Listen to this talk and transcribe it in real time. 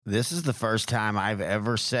This is the first time I've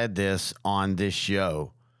ever said this on this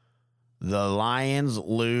show. The Lions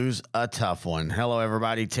lose a tough one. Hello,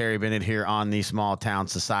 everybody. Terry Bennett here on the Small Town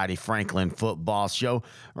Society Franklin Football Show,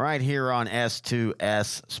 right here on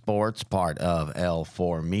S2S Sports, part of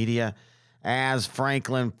L4 Media. As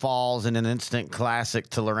Franklin falls in an instant classic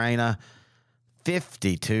to Lorena,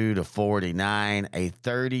 52-49, a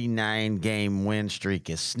 39-game win streak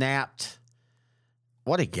is snapped.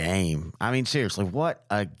 What a game. I mean, seriously, what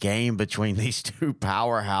a game between these two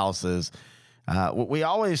powerhouses. We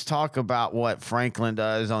always talk about what Franklin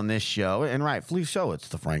does on this show, and rightfully so, it's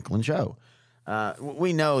the Franklin Show.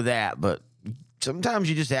 We know that, but sometimes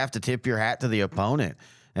you just have to tip your hat to the opponent.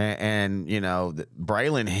 And you know,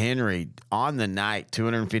 Braylon Henry on the night,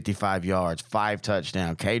 255 yards, 5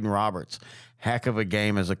 touchdowns. Caden Roberts, heck of a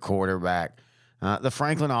game as a quarterback. The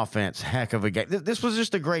Franklin offense, heck of a game. This was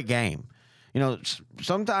just a great game. You know,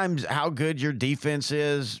 sometimes how good your defense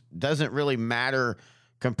is doesn't really matter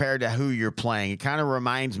compared to who you're playing. It kind of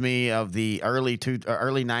reminds me of the early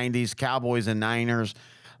 90s Cowboys and Niners.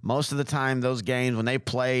 Most of the time, those games, when they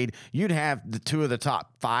played, you'd have the two of the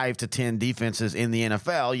top 5 to 10 defenses in the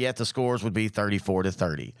NFL, yet the scores would be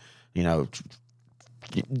 34-30. You know,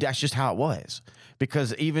 that's just how it was.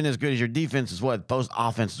 Because even as good as your defense is, both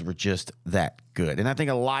offenses were just that good. And I think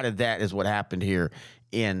a lot of that is what happened here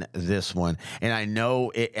in this one. And I know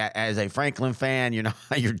as a Franklin fan, you know,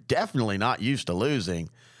 you're definitely not used to losing.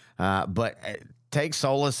 But take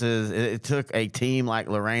solace it took a team like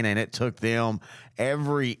Lorena, and it took them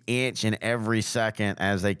every inch and every second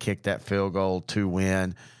as they kicked that field goal to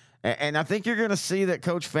win. And I think you're going to see that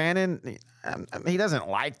Coach Fannin, he doesn't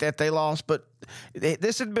like that they lost, but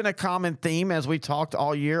this had been a common theme as we talked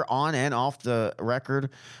all year on and off the record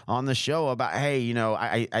on the show about, hey, you know,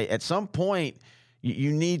 I at some point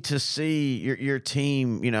you need to see your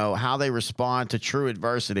team, you know, how they respond to true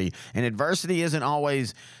adversity. And adversity isn't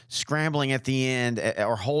always scrambling at the end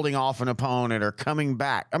or holding off an opponent or coming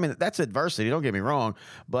back. I mean, that's adversity, don't get me wrong,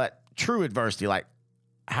 but true adversity, like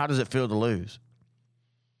how does it feel to lose?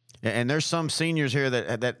 And there's some seniors here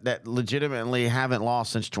that legitimately haven't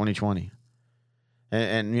lost since 2020.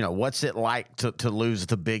 And you know, what's it like to lose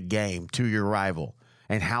the big game to your rival?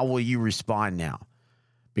 And how will you respond now?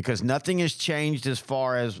 Because nothing has changed as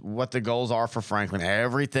far as what the goals are for Franklin.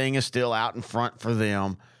 Everything is still out in front for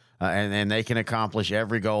them, and they can accomplish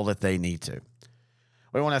every goal that they need to.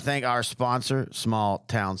 We want to thank our sponsor, Small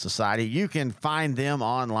Town Society. You can find them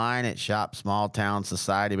online at Shop Small Town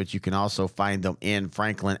Society, but you can also find them in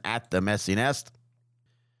Franklin at the Messy Nest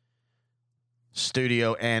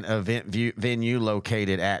studio and event venue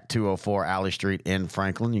located at 204 Alley Street in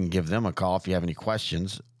Franklin. You can give them a call if you have any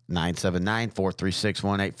questions.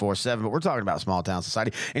 979-436-1847. But we're talking about Small Town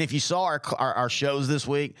Society. And if you saw our shows this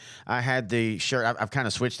week, I had the shirt. I've kind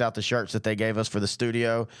of switched out the shirts that they gave us for the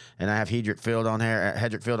studio, and I have Hedrick Field on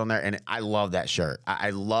there, and I love that shirt. I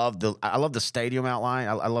love the stadium outline.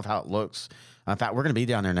 I love how it looks. In fact, we're going to be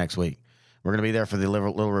down there next week. We're going to be there for the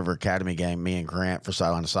Little River Academy game, me and Grant for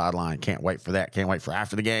Sideline to Sideline. Can't wait for that. Can't wait for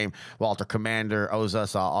after the game. Walter Commander owes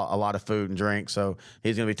us a lot of food and drink, so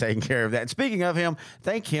he's going to be taking care of that. And speaking of him,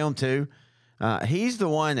 thank him, too. He's the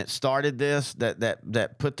one that started this,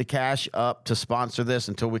 that put the cash up to sponsor this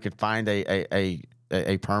until we could find a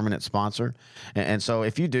permanent sponsor. And so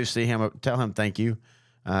if you do see him, tell him thank you.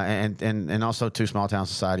 And also to Small Town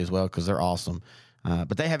Society as well, because they're awesome.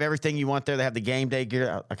 But they have everything you want there. They have the game day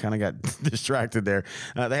gear. I kind of got distracted there.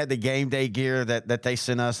 They had the game day gear that they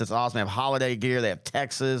sent us. It's awesome. They have holiday gear. They have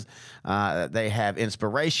Texas. They have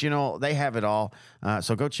inspirational. They have it all.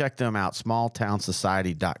 So go check them out,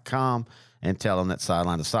 smalltownsociety.com, and tell them that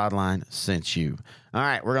Sideline to Sideline sent you. All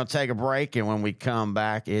right, we're going to take a break, and when we come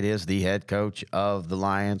back, it is the head coach of the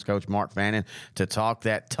Lions, Coach Mark Fannin, to talk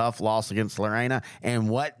that tough loss against Lorena, and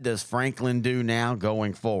what does Franklin do now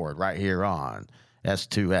going forward right here on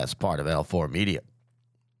S2S, part of L4 Media.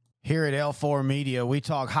 Here at L4 Media, we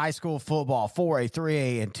talk high school football, 4A,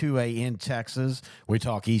 3A, and 2A in Texas. We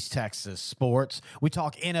talk East Texas sports. We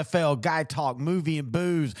talk NFL, guy talk, movie and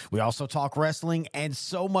booze. We also talk wrestling and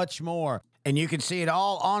so much more. And you can see it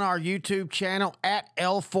all on our YouTube channel at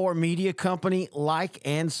L4 Media Company. Like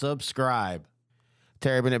and subscribe.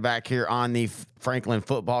 Terry Bennett back here on the Franklin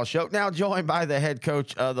Football Show. Now joined by the head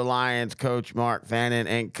coach of the Lions, Coach Mark Fannin.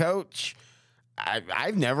 And Coach,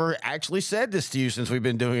 I've never actually said this to you since we've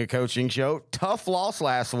been doing a coaching show. Tough loss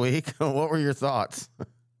last week. What were your thoughts?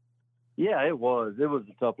 Yeah, it was. It was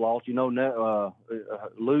a tough loss. You know,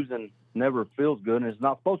 losing never feels good, and it's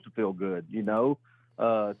not supposed to feel good, you know.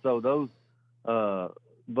 But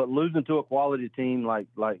losing to a quality team like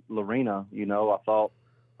Lorena, you know, I thought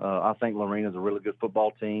I think Lorena's a really good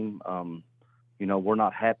football team. We're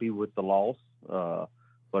not happy with the loss,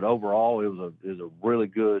 but overall, it was a really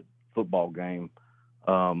good football game.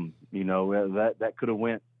 That could have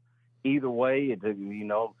went either way.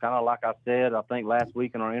 Kind of like I said, I think last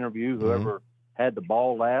week in our interview, whoever had the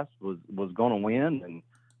ball last was going to win,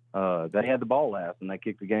 and they had the ball last, and they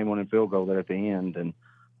kicked the game-winning field goal there at the end. And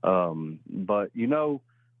but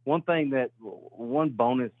one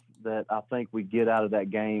bonus that I think we get out of that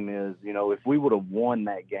game is, if we would have won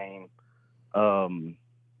that game,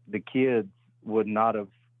 the kids would not have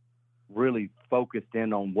really focused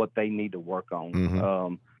in on what they need to work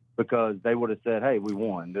on, because they would have said, hey, we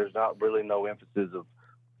won. There's not really no emphasis of,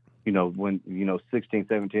 when, 16,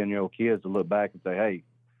 17-year-old kids to look back and say, hey,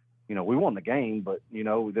 we won the game, but,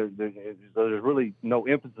 there's really no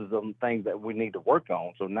emphasis on things that we need to work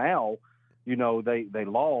on. So now, they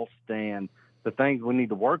lost, and the things we need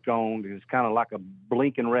to work on is kind of like a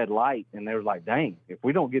blinking red light. And they were like, dang, if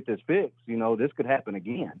we don't get this fixed, this could happen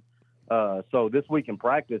again. So this week in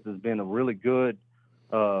practice has been a really good,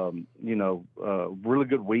 really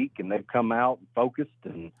good week, and they've come out focused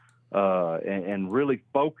and really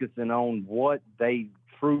focusing on what they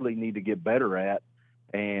truly need to get better at.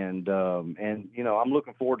 And I'm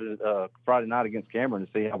looking forward to Friday night against Cameron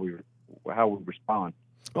to see how we respond.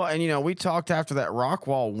 Well, and, we talked after that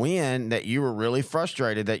Rockwall win that you were really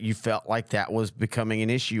frustrated that you felt like that was becoming an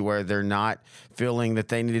issue where they're not feeling that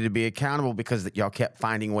they needed to be accountable because y'all kept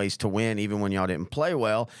finding ways to win even when y'all didn't play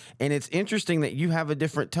well. And it's interesting that you have a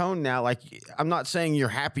different tone now. Like, I'm not saying you're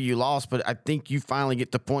happy you lost, but I think you finally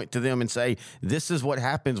get to point to them and say, this is what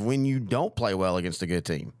happens when you don't play well against a good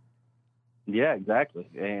team. Yeah, exactly.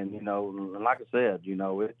 And, like I said,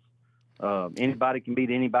 it's, anybody can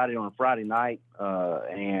beat anybody on a Friday night,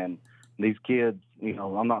 and these kids,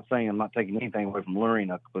 I'm not taking anything away from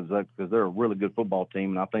Lorena because they're a really good football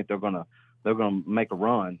team, and I think they're gonna make a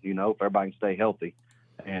run, if everybody can stay healthy.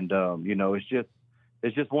 And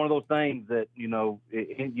it's just one of those things that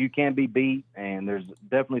you can be beat, and there's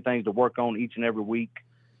definitely things to work on each and every week.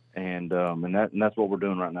 And that's what we're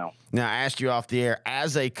doing right now. Now, I asked you off the air,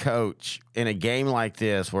 as a coach in a game like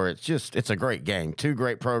this, where it's a great game, two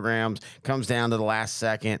great programs, comes down to the last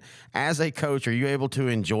second. As a coach, are you able to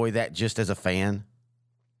enjoy that just as a fan?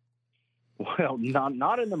 Well,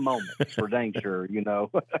 not in the moment, for dang sure.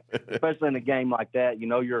 Especially in a game like that,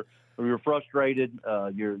 you're frustrated.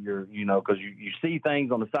 You're because you see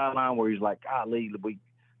things on the sideline where you're like, golly, we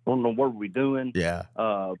don't know what we're doing. Yeah.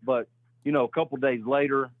 But a couple of days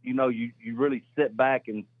later, you really sit back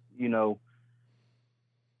and, and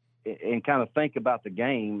kind of think about the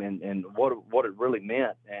game and what it really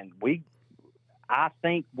meant. And I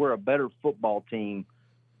think we're a better football team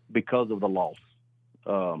because of the loss.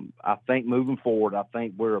 I think moving forward, I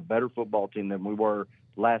think we're a better football team than we were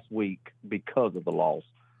last week because of the loss.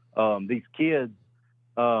 These kids,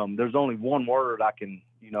 there's only one word I came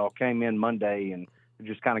in Monday and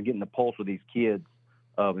just kind of getting the pulse of these kids.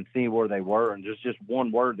 And seeing where they were, and just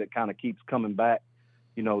one word that kind of keeps coming back,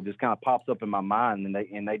 just kind of pops up in my mind,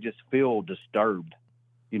 and they just feel disturbed.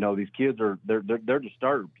 These kids they're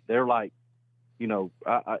disturbed. They're like, you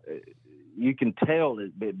can tell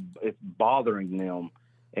it's bothering them,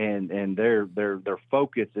 and their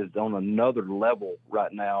focus is on another level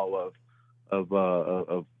right now of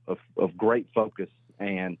great focus,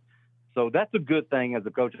 and so that's a good thing as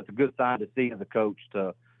a coach. That's a good sign to see as a coach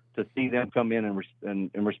to see them come in and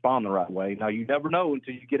respond the right way. Now, you never know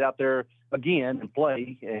until you get out there again and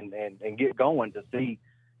play and get going to see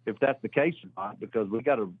if that's the case or not, because we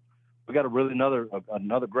got a really another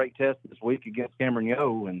great test this week against Cameron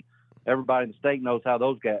Yo, and everybody in the state knows how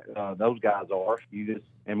those guys are.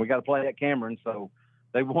 And we got to play at Cameron, so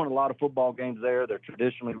they've won a lot of football games there. They're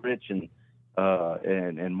traditionally rich and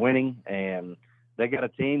winning, and they got a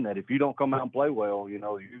team that if you don't come out and play well, they're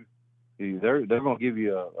going to give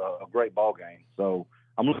you a great ball game. So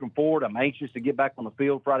I'm looking forward. I'm anxious to get back on the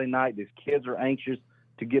field Friday night. These kids are anxious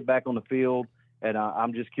to get back on the field, and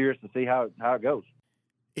I'm just curious to see how it goes.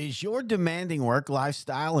 Is your demanding work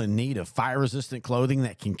lifestyle in need of fire-resistant clothing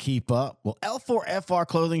that can keep up? Well, L4FR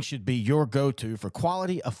clothing should be your go-to for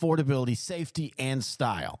quality, affordability, safety, and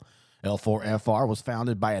style. L4FR was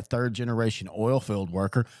founded by a third-generation oil field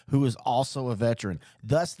worker who is also a veteran.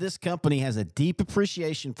 Thus, this company has a deep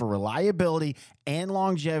appreciation for reliability and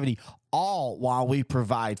longevity, all while we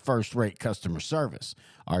provide first-rate customer service.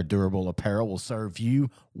 Our durable apparel will serve you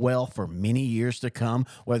well for many years to come,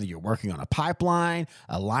 whether you're working on a pipeline,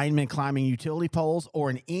 a lineman climbing utility poles, or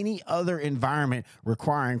in any other environment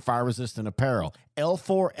requiring fire-resistant apparel.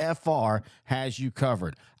 L4FR has you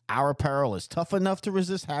covered. Our apparel is tough enough to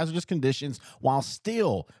resist hazardous conditions while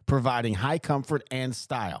still providing high comfort and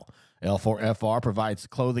style. L4FR provides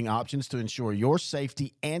clothing options to ensure your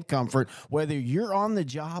safety and comfort, whether you're on the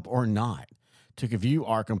job or not. To view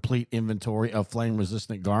our complete inventory of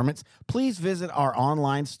flame-resistant garments, please visit our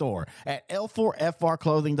online store at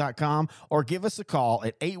L4FRclothing.com or give us a call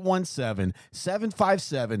at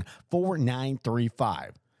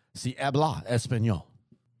 817-757-4935. Si habla español.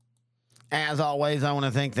 As always, I want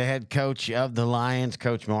to thank the head coach of the Lions,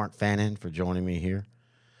 Coach Mark Fannin, for joining me here.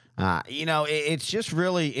 It's just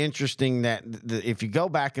really interesting that if you go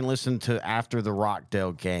back and listen to after the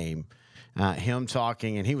Rockdale game, him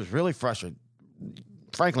talking, and he was really frustrated.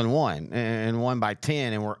 Franklin won and won by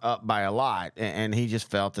 10 and we're up by a lot. And he just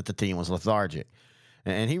felt that the team was lethargic.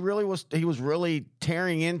 And he was really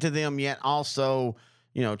tearing into them, yet also,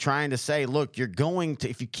 trying to say, look,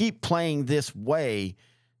 if you keep playing this way,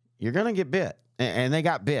 you're going to get bit. And they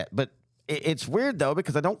got bit. But it's weird, though,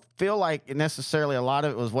 because I don't feel like necessarily a lot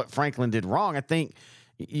of it was what Franklin did wrong. I think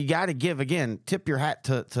you got to tip your hat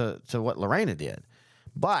to what Lorena did.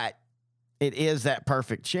 But it is that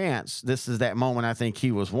perfect chance. This is that moment I think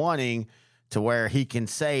he was wanting, to where he can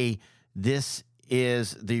say, this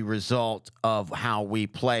is the result of how we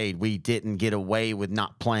played. We didn't get away with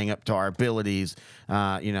not playing up to our abilities.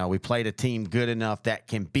 We played a team good enough that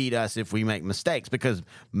can beat us if we make mistakes, because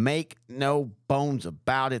make no bones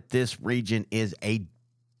about it, this region is a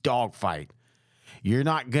dogfight. You're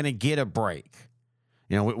not going to get a break.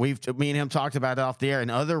 Me and him talked about it off the air. In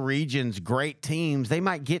other regions, great teams, they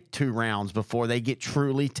might get 2 rounds before they get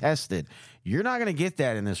truly tested. You're not going to get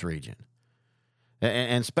that in this region.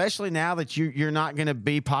 And especially now that you're not going to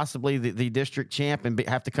be possibly the district champ and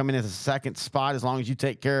have to come in as a second spot as long as you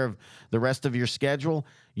take care of the rest of your schedule,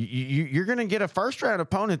 you're going to get a first-round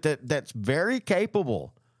opponent that's very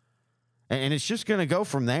capable. And it's just going to go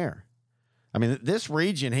from there. I mean, this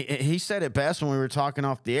region, he said it best when we were talking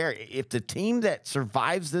off the air. If the team that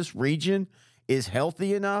survives this region is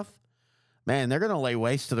healthy enough, man, they're going to lay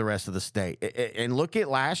waste to the rest of the state. And look at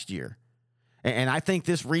last year. And I think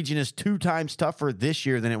this region is 2 times tougher this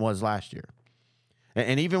year than it was last year.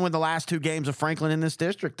 And even with the last 2 games of Franklin in this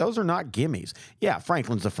district, those are not gimmies. Yeah,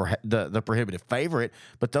 Franklin's the prohibitive favorite,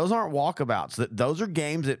 but those aren't walkabouts. Those are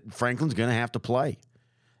games that Franklin's going to have to play.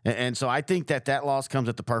 And so I think that loss comes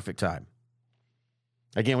at the perfect time.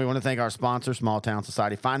 Again, we want to thank our sponsor, Small Town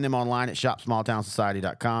Society. Find them online at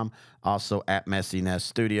shopsmalltownsociety.com. Also at Messy Nest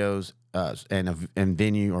Studios and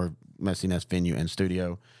venue, or Messy Nest Venue and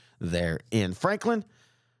Studio there in Franklin.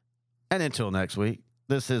 And until next week,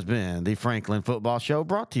 this has been the Franklin Football Show,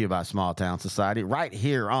 brought to you by Small Town Society, right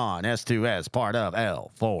here on S2S, part of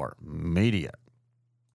L4 Media.